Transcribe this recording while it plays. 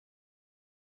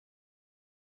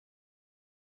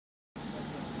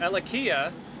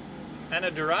Elakia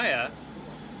Anaduraya,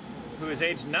 who is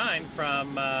age 9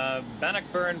 from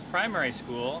Bannockburn Primary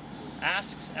School,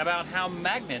 asks about how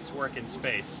magnets work in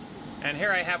space. And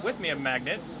here I have with me a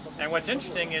magnet, and what's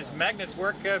interesting is magnets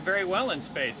work very well in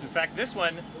space. In fact, this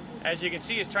one, as you can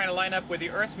see, is trying to line up with the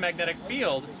Earth's magnetic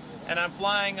field, and I'm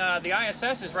flying, the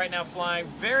ISS is right now flying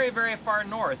very, very far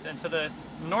north, and so the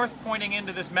north pointing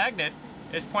into this magnet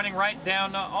is pointing right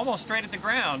down almost straight at the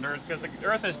ground, or because the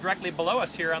Earth is directly below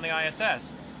us here on the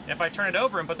ISS. If I turn it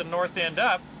over and put the north end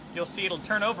up, you'll see it'll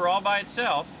turn over all by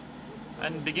itself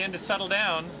and begin to settle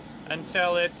down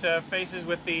until it faces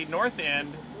with the north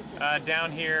end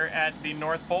down here at the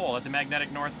North Pole, at the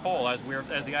magnetic North Pole, as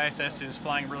the ISS is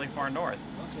flying really far north.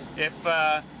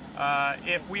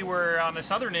 If we were on the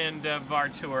southern end of our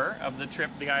tour, of the trip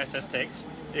the ISS takes,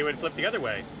 it would flip the other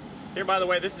way. Here, by the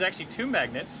way, this is actually 2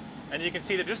 magnets, and you can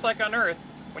see that just like on Earth,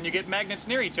 when you get magnets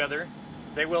near each other,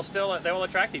 they will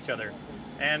attract each other.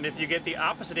 And if you get the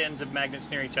opposite ends of magnets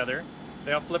near each other,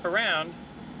 they'll flip around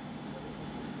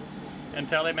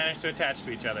until they manage to attach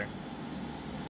to each other.